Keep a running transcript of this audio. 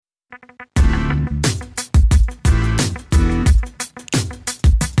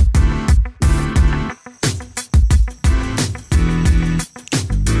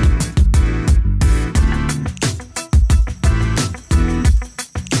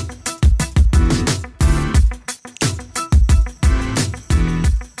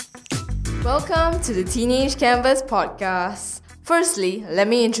to the Teenage Canvas podcast. Firstly, let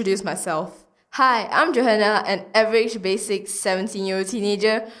me introduce myself. Hi, I'm Johanna, an average basic 17-year-old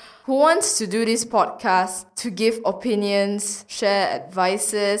teenager who wants to do this podcast to give opinions, share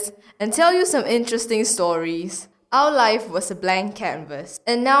advices, and tell you some interesting stories. Our life was a blank canvas,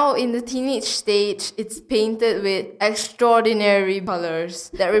 and now in the teenage stage, it's painted with extraordinary colors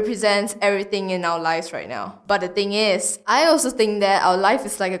that represents everything in our lives right now. But the thing is, I also think that our life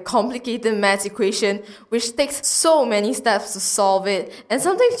is like a complicated math equation which takes so many steps to solve it, and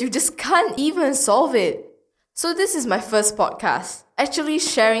sometimes you just can't even solve it. So this is my first podcast, actually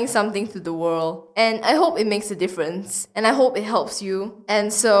sharing something to the world, and I hope it makes a difference, and I hope it helps you.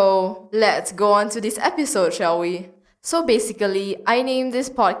 And so, let's go on to this episode, shall we? So basically, I named this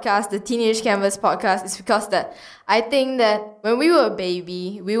podcast the Teenage Canvas Podcast is because that I think that when we were a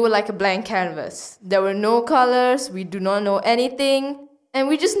baby, we were like a blank canvas. There were no colors, we do not know anything, and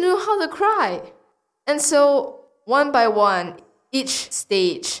we just knew how to cry. And so, one by one, each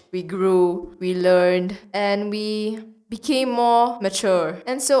stage, we grew, we learned, and we became more mature.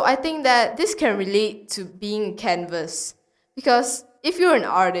 And so I think that this can relate to being a canvas. Because if you're an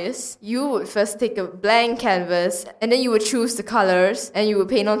artist, you would first take a blank canvas, and then you would choose the colors, and you would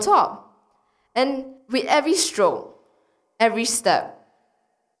paint on top. And with every stroke, every step,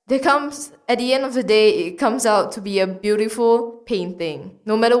 at the end of the day, it comes out to be a beautiful painting.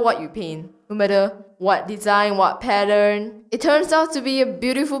 No matter what you paint, no matter what design, what pattern, it turns out to be a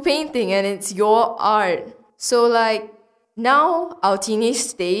beautiful painting and it's your art. So now our teenage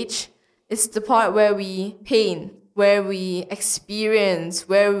stage is the part where we paint, where we experience,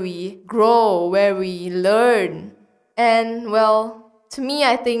 where we grow, where we learn. And to me,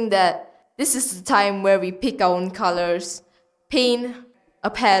 I think that this is the time where we pick our own colors, paint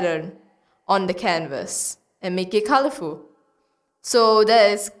a pattern on the canvas and make it colorful. So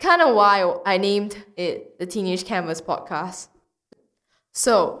that is kind of why I named it the Teenage Canvas Podcast.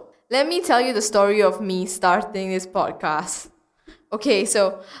 So let me tell you the story of me starting this podcast. Okay,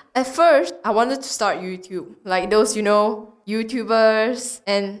 so at first I wanted to start YouTube, like those, YouTubers,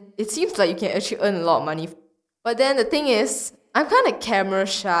 and it seems like you can actually earn a lot of money. But then the thing is, I'm kind of camera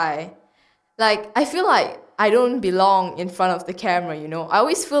shy. I feel like I don't belong in front of the camera, I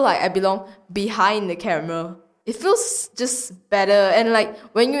always feel like I belong behind the camera. It feels just better, and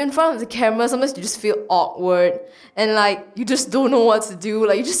when you're in front of the camera, sometimes you just feel awkward, and you just don't know what to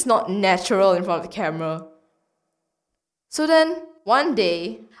do, you're just not natural in front of the camera. So then, one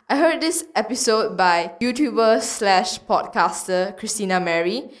day, I heard this episode by YouTuber/podcaster Christina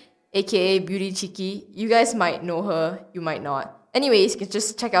Mary, aka Beauty Cheeky. You guys might know her, you might not. Anyways, you can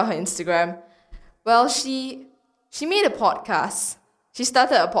just check out her Instagram. Well, she made a podcast. She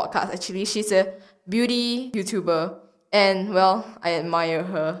started a podcast, actually. She's a beauty YouTuber, and I admire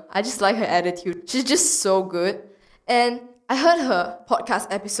her. I just like her attitude. She's just so good. And I heard her podcast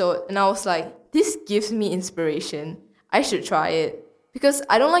episode and I was like, this gives me inspiration. I should try it. Because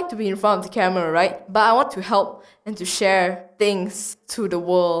I don't like to be in front of the camera, right? But I want to help and to share things to the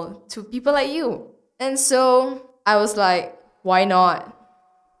world, to people like you. And so I was like, why not?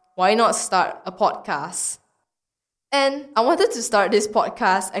 Why not start a podcast? And I wanted to start this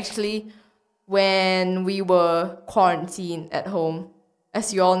podcast actually when we were quarantined at home.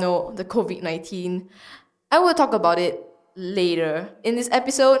 As you all know, the COVID-19. I will talk about it later in this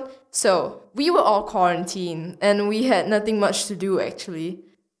episode. So, we were all quarantined and we had nothing much to do actually.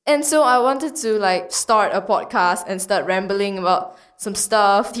 And so I wanted to start a podcast and start rambling about some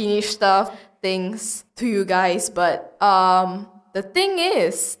stuff, teenage stuff, things to you guys. But the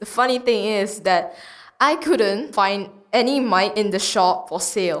funny thing is that I couldn't find any mic in the shop for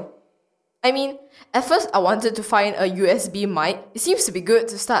sale. I mean, at first I wanted to find a USB mic. It seems to be good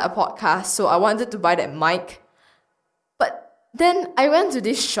to start a podcast, so I wanted to buy that mic. But then I went to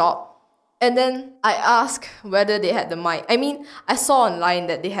this shop, and then I asked whether they had the mic. I mean, I saw online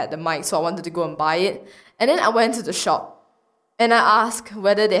that they had the mic, so I wanted to go and buy it. And then I went to the shop, and I asked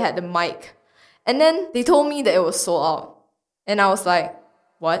whether they had the mic. And then they told me that it was sold out. And I was like,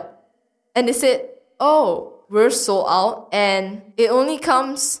 what? And they said, oh, we're sold out, and it only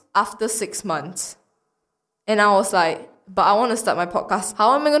comes after 6 months. And I was like, but I want to start my podcast.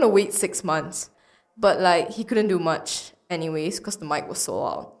 How am I going to wait 6 months? But he couldn't do much anyways because the mic was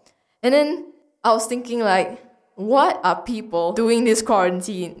sold out. And then I was thinking what are people doing this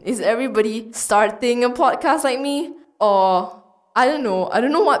quarantine? Is everybody starting a podcast like me? Or I don't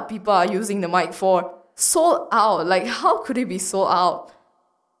know what people are using the mic for. Sold out. How could it be sold out?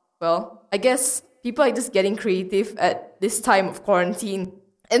 Well, I guess people are just getting creative at this time of quarantine.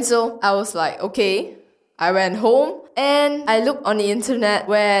 And so I was like, okay. I went home And I looked on the internet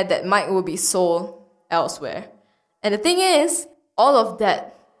where that mic will be sold elsewhere. And the thing is, all of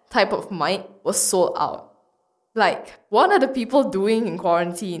that type of mic was sold out. Like, what are the people doing in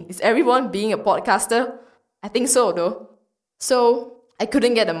quarantine? Is everyone being a podcaster? I think so though. So I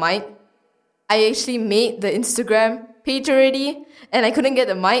couldn't get a mic. I actually made the Instagram page already and I couldn't get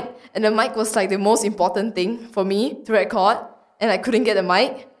the mic. And the mic was like the most important thing for me to record. And I couldn't get a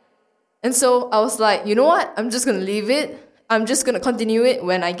mic. And so I was like, you know what? I'm just going to leave it. I'm just going to continue it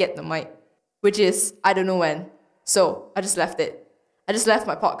when I get the mic. Which is, I don't know when. So I just left it. I just left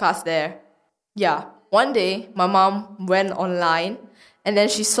my podcast there. Yeah. One day, my mom went online and then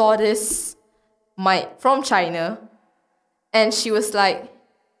she saw this mic from China. And she was like,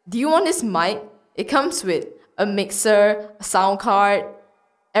 do you want this mic? It comes with a mixer, a sound card,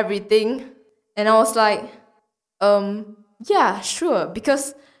 everything. And I was like, yeah, sure.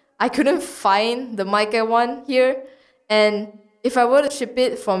 Because I couldn't find the mic I want here. And if I were to ship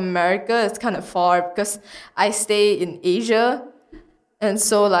it from America, it's kind of far because I stay in Asia. And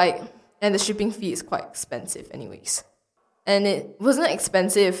so and the shipping fee is quite expensive anyways. And it wasn't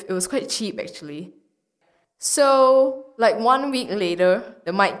expensive, it was quite cheap actually. So 1 week later,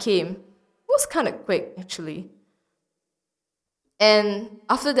 the mic came. It was kind of quick actually. And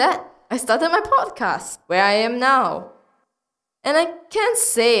after that, I started my podcast, where I am now. And I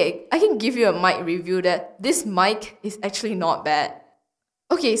can give you a mic review that this mic is actually not bad.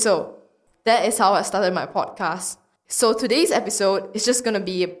 Okay, so that is how I started my podcast. So today's episode is just gonna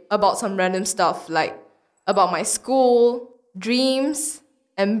be about some random stuff about my school, dreams,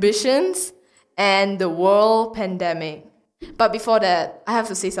 ambitions, and the world pandemic. But before that, I have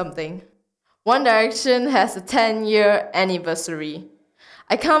to say something. One Direction has a 10-year anniversary.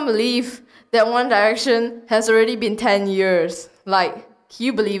 I can't believe that One Direction has already been 10 years. Can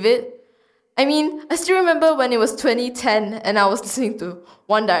you believe it? I mean, I still remember when it was 2010 and I was listening to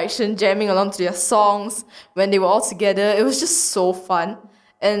One Direction, jamming along to their songs when they were all together. It was just so fun.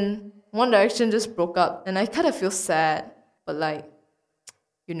 And One Direction just broke up and I kind of feel sad. But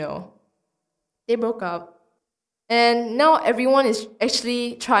they broke up. And now everyone is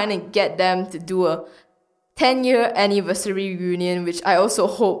actually trying to get them to do a 10-year anniversary reunion, which I also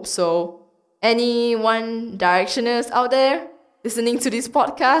hope so. Any One Directioners out there listening to this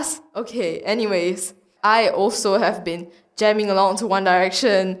podcast? Okay, anyways, I also have been jamming along to One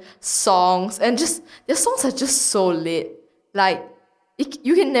Direction songs, and their songs are just so lit.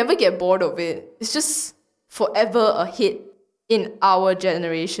 You can never get bored of it. It's just forever a hit in our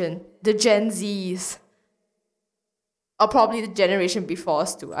generation, the Gen Zs. Or probably the generation before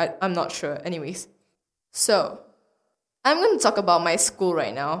us too, I'm not sure. Anyways, so I'm going to talk about my school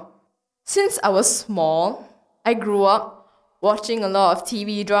right now. Since I was small, I grew up watching a lot of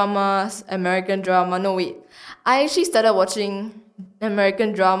TV dramas, American drama. No, wait. I actually started watching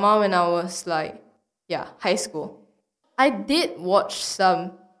American drama when I was high school. I did watch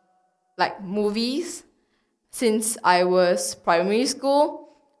some movies since I was primary school,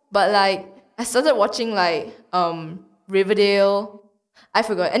 but I started watching Riverdale. I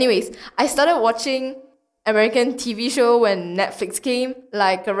forgot. Anyways, I started watching American TV show when Netflix came,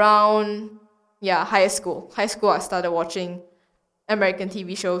 around high school. High school I started watching American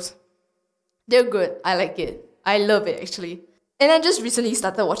TV shows. They're good. I like it. I love it actually. And I just recently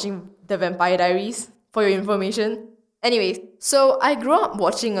started watching The Vampire Diaries, for your information. Anyways, so I grew up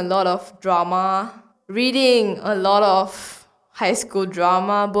watching a lot of drama, reading a lot of high school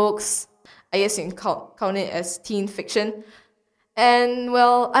drama books. I guess you can count it as teen fiction. And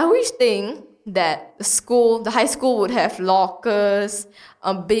well, I always think that the high school would have lockers,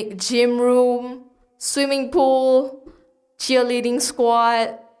 a big gym room, swimming pool, cheerleading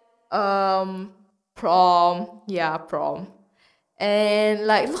squad, prom, and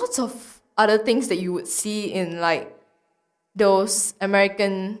lots of other things that you would see in those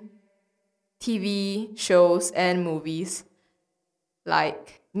American TV shows and movies,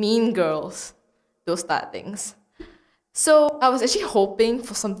 like Mean Girls, those type of things. So I was actually hoping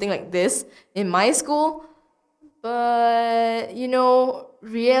for something like this in my school, but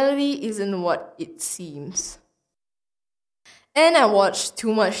reality isn't what it seems. And I watch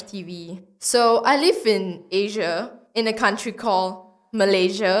too much TV. So I live in Asia, in a country called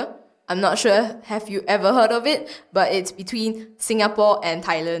Malaysia. I'm not sure, have you ever heard of it? But it's between Singapore and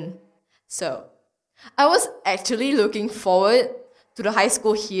Thailand. So I was actually looking forward to the high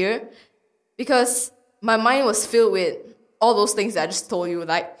school here because my mind was filled with all those things that I just told you,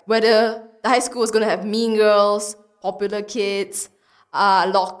 whether the high school was going to have mean girls, popular kids,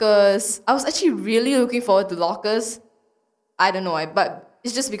 lockers. I was actually really looking forward to lockers. I don't know why, but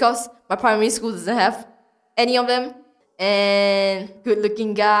it's just because my primary school doesn't have any of them. and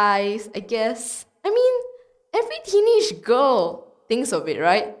good-looking guys, I guess. I mean, every teenage girl thinks of it,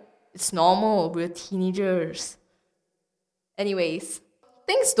 right? It's normal, we're teenagers. Anyways,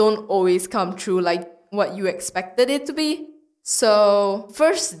 things don't always come true like what you expected it to be. So,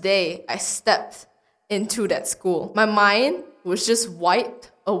 first day I stepped into that school, my mind was just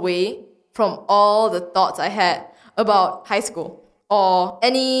wiped away from all the thoughts I had about high school, or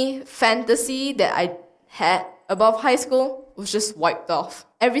any fantasy that I had about high school was just wiped off.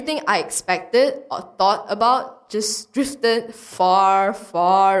 Everything I expected or thought about just drifted far,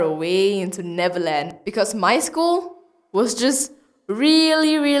 far away into Neverland, because my school was just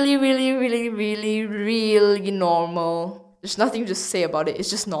really, really, really, really, really, really normal. There's nothing to say about it. It's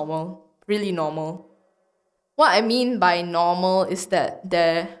just normal. Really normal. What I mean by normal is that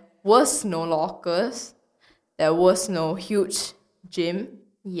there was no lockers. There was no huge gym.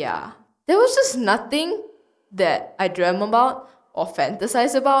 Yeah. There was just nothing that I dreamt about or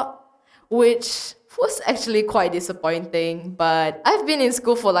fantasized about, which was actually quite disappointing. But I've been in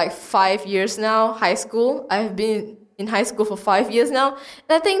school for like 5 years now, high school. I've been in high school for 5 years now,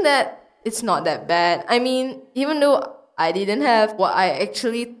 and I think that it's not that bad. I mean, even though I didn't have what I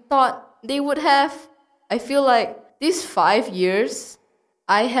actually thought they would have, I feel like these 5 years,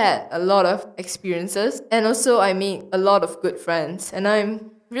 I had a lot of experiences, and also I made a lot of good friends, and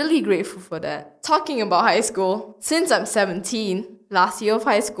I'm really grateful for that. Talking about high school, since I'm 17, last year of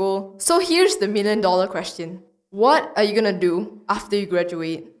high school, so here's the $1 million question. What are you gonna do after you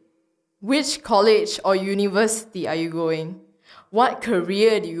graduate? Which college or university are you going? What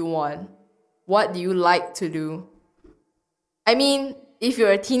career do you want? What do you like to do? I mean, if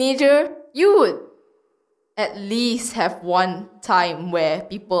you're a teenager, you would at least have one time where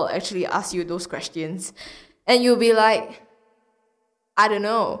people actually ask you those questions. And you'll be like, I don't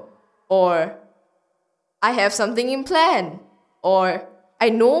know. Or, I have something in plan. Or, I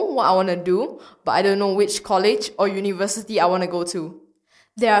know what I want to do, but I don't know which college or university I want to go to.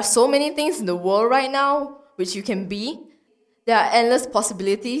 There are so many things in the world right now which you can be. There are endless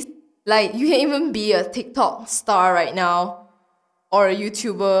possibilities. Like, you can even be a TikTok star right now, or a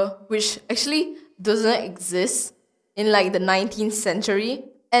YouTuber, which actually doesn't exist in like the 19th century.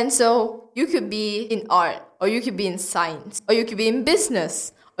 And so you could be in art, or you could be in science, or you could be in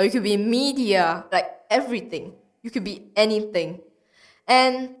business, or you could be in media, like everything. You could be anything.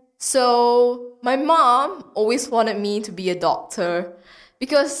 And so my mom always wanted me to be a doctor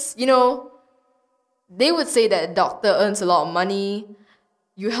because, you know, they would say that a doctor earns a lot of money,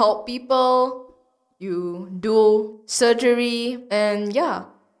 you help people, you do surgery, and yeah.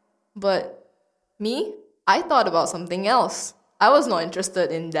 But me, I thought about something else. I was not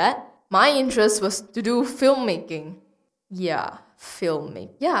interested in that. My interest was to do filmmaking. Yeah,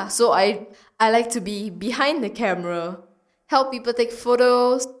 filmmaking. Yeah, so I like to be behind the camera, help people take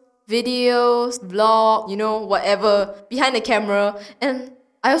photos, videos, vlog, you know, whatever, behind the camera. And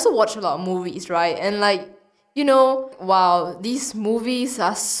I also watch a lot of movies, right? And like, you know, wow, these movies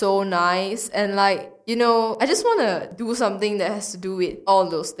are so nice. And like, you know, I just want to do something that has to do with all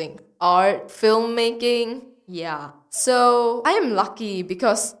those things. Art, filmmaking, yeah. So I am lucky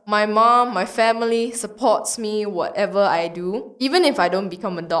because my mom, my family supports me whatever I do. Even if I don't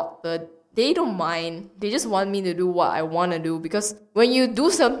become a doctor, they don't mind. They just want me to do what I want to do. Because when you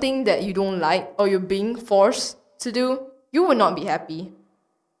do something that you don't like or you're being forced to do, you will not be happy.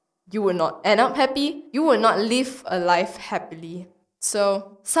 You will not end up happy. You will not live a life happily.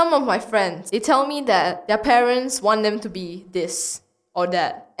 So some of my friends, they tell me that their parents want them to be this or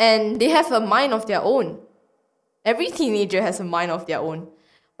that. And they have a mind of their own. Every teenager has a mind of their own.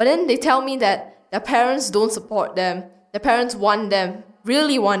 But then they tell me that their parents don't support them. Their parents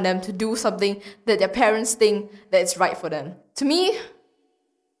really want them to do something that their parents think that it's right for them. To me,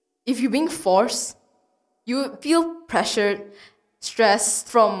 if you're being forced, you feel pressured, stressed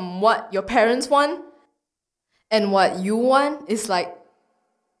from what your parents want and what you want is like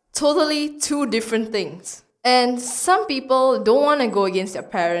totally two different things. And some people don't want to go against their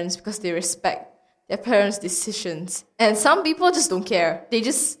parents because they respect their parents' decisions. And some people just don't care. They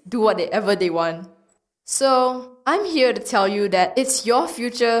just do whatever they want. So I'm here to tell you that it's your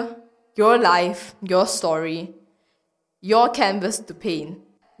future, your life, your story, your canvas to paint.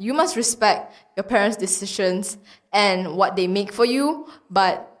 You must respect your parents' decisions and what they make for you,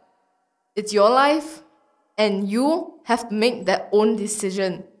 but it's your life and you have to make that own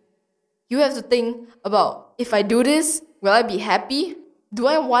decision. You have to think about, if I do this, will I be happy? Do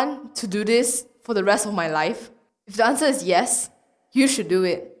I want to do this for the rest of my life? If the answer is yes, you should do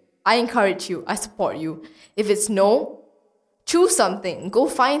it. I encourage you. I support you. If it's no, Choose something. Go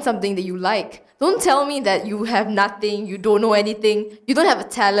find something that you like. Don't tell me that you have nothing, you don't know anything, you don't have a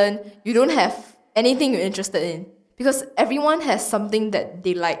talent, you don't have anything you're interested in. Because everyone has something that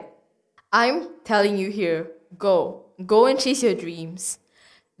they like. I'm telling you here, go. Go and chase your dreams.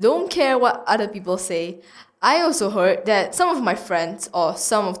 Don't care what other people say. I also heard that some of my friends or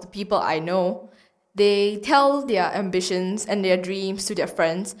some of the people I know, they tell their ambitions and their dreams to their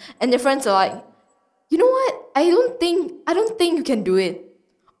friends, and their friends are like, you know what? I don't think you can do it.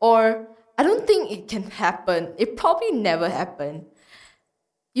 Or I don't think it can happen. It probably never happened.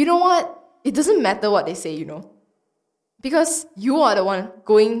 You know what? It doesn't matter what they say, Because you are the one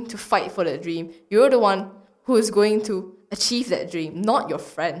going to fight for that dream. You're the one who is going to achieve that dream, not your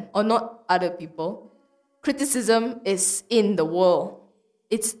friend or not other people. Criticism is in the world.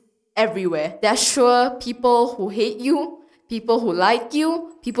 It's everywhere. There are sure people who hate you, people who like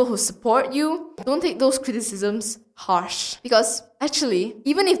you, people who support you. Don't take those criticisms harsh. Because actually,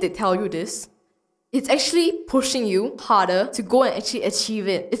 even if they tell you this, it's actually pushing you harder to go and actually achieve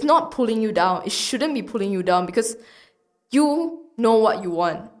it. It's not pulling you down. It shouldn't be pulling you down because you know what you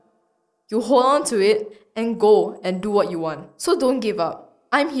want. You hold on to it and go and do what you want. So don't give up.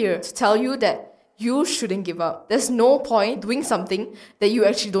 I'm here to tell you that you shouldn't give up. There's no point doing something that you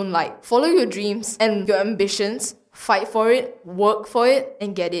actually don't like. Follow your dreams and your ambitions. Fight for it, work for it,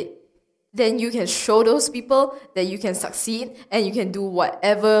 and get it. Then you can show those people that you can succeed and you can do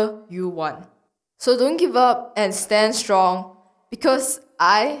whatever you want. So don't give up and stand strong because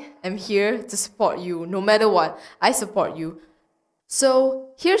I am here to support you. No matter what, I support you.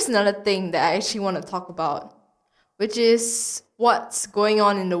 So here's another thing that I actually want to talk about, which is what's going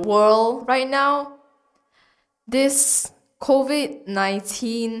on in the world right now. This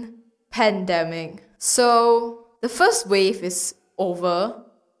COVID-19 pandemic. So the first wave is over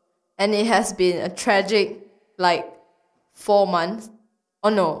and it has been a tragic 4 months. Oh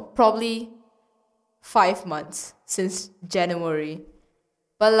no, probably 5 months since January.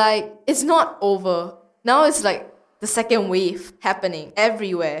 But it's not over. Now it's the second wave happening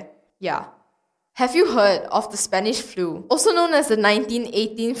everywhere. Yeah. Have you heard of the Spanish flu, also known as the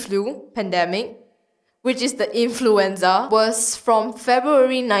 1918 flu pandemic, which is the influenza, was from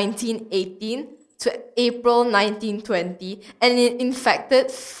February 1918 to April 1920, and it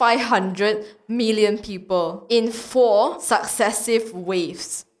infected 500 million people in 4 successive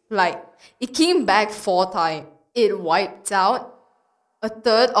waves. It came back 4 times. It wiped out a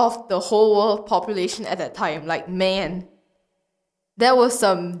third of the whole world population at that time. Man, that was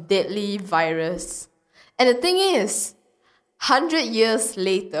some deadly virus. And the thing is, 100 years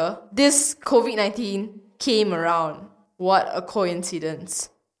later, this COVID-19 came around. What a coincidence.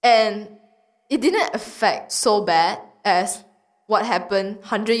 And it didn't affect so bad as what happened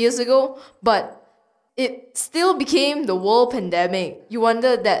 100 years ago, but it still became the world pandemic. You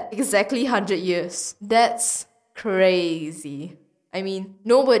wonder that exactly 100 years. That's crazy. I mean,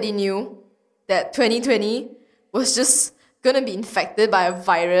 nobody knew that 2020 was just gonna be infected by a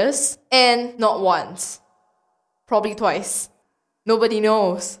virus, and not once, probably twice. Nobody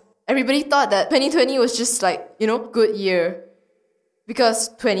knows. Everybody thought that 2020 was just good year because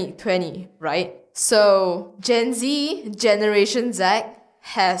 2020, right? So Gen Z, Generation Z,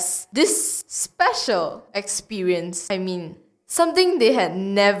 has this special experience. I mean, something they had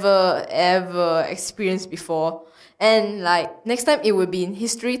never ever experienced before. And next time it would be in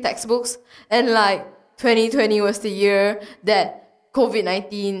history textbooks. And 2020 was the year that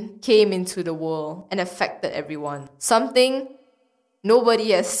COVID-19 came into the world and affected everyone. Something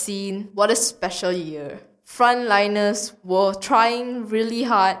nobody has seen. What a special year. Frontliners were trying really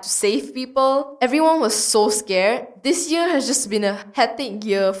hard to save people. Everyone was so scared. This year has just been a hectic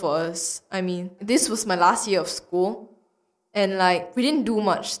year for us. I mean, this was my last year of school. And we didn't do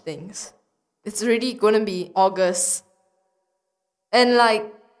much things. It's already gonna be August. And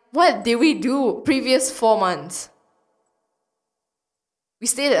what did we do previous 4 months? We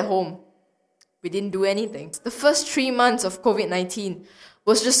stayed at home. We didn't do anything. The first 3 months of COVID-19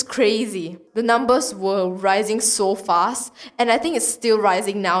 was just crazy. The numbers were rising so fast, and I think it's still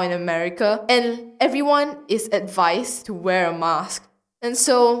rising now in America. And everyone is advised to wear a mask. And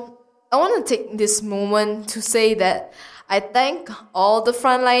so I want to take this moment to say that I thank all the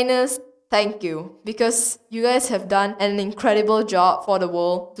frontliners. Thank you, because you guys have done an incredible job for the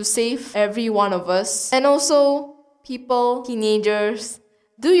world to save every one of us. And also, people, teenagers,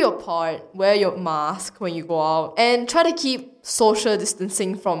 do your part. Wear your mask when you go out. And try to keep social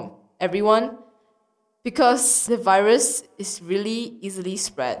distancing from everyone, because the virus is really easily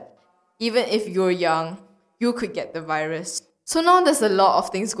spread. Even if you're young, you could get the virus. So now there's a lot of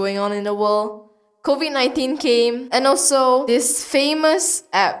things going on in the world. COVID-19 came, and also this famous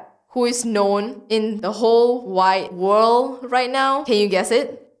app who is known in the whole wide world right now. Can you guess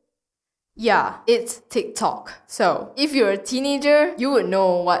it? Yeah, it's TikTok. So, if you're a teenager, you would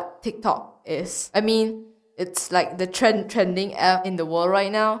know what TikTok is. I mean, it's like the trending app in the world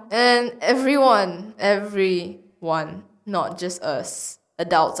right now. And everyone, not just us,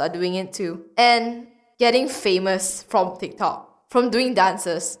 adults are doing it too. And getting famous from TikTok, from doing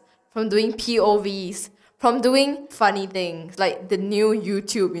dances, from doing POVs, from doing funny things like the new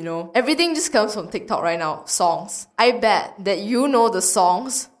YouTube, Everything just comes from TikTok right now. Songs. I bet that you know the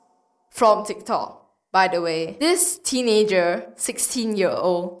songs from TikTok. By the way, this teenager,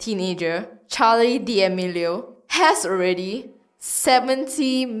 16-year-old teenager, Charli D'Amelio, has already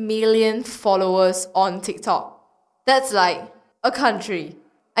 70 million followers on TikTok. That's like a country.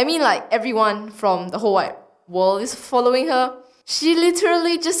 I mean, like everyone from the whole wide world is following her. She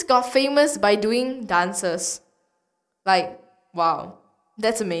literally just got famous by doing dances. Like, wow,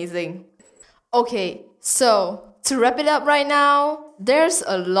 that's amazing. Okay, so to wrap it up right now, there's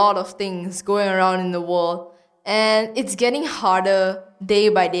a lot of things going around in the world, and it's getting harder day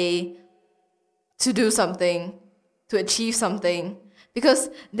by day to do something, to achieve something, because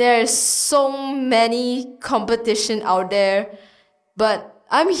there's so many competition out there. But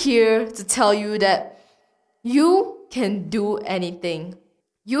I'm here to tell you that you can do anything.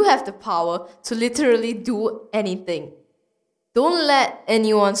 You have the power to literally do anything. Don't let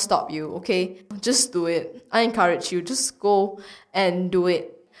anyone stop you, okay? Just do it. I encourage you. Just go and do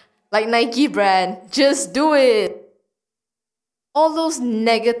it. Like Nike brand, just do it. All those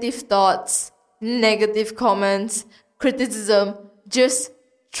negative thoughts, negative comments, criticism, just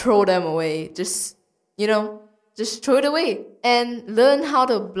throw them away. Just throw it away. And learn how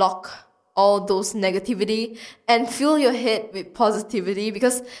to block all those negativity and fill your head with positivity,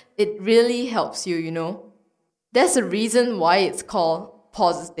 because it really helps you. There's a reason why it's called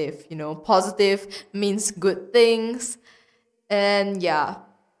positive, Positive means good things. And yeah.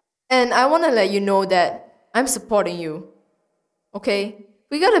 And I want to let you know that I'm supporting you. Okay?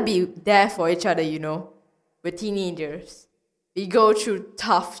 We gotta be there for each other, We're teenagers. We go through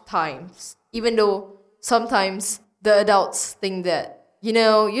tough times. Even though sometimes the adults think that,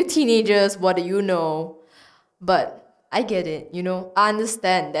 you teenagers, what do you know? But I get it, I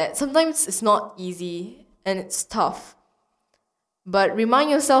understand that sometimes it's not easy and it's tough. But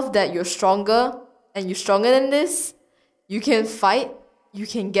remind yourself that you're stronger, and you're stronger than this. You can fight, you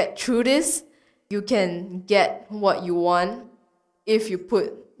can get through this, you can get what you want if you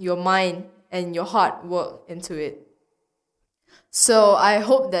put your mind and your hard work into it. So I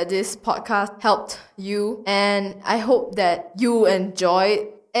hope that this podcast helped you, and I hope that you enjoyed,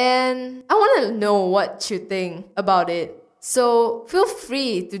 and I want to know what you think about it. So feel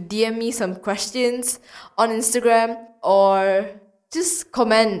free to DM me some questions on Instagram, or just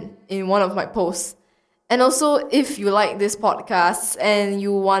comment in one of my posts. And also, if you like this podcast and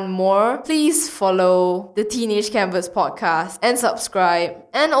you want more, please follow the Teenage Canvas Podcast and subscribe.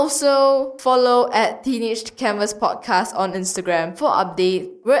 And also follow at Teenage Canvas Podcast on Instagram for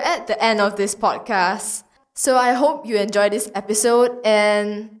update. We're at the end of this podcast. So I hope you enjoyed this episode,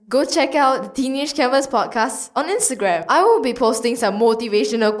 and go check out the Teenage Canvas Podcast on Instagram. I will be posting some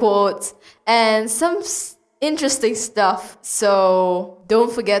motivational quotes and some interesting stuff. So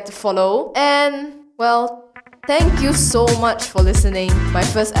don't forget to follow. And well, thank you so much for listening my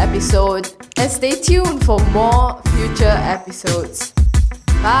first episode, and stay tuned for more future episodes.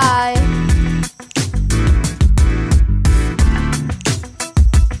 Bye!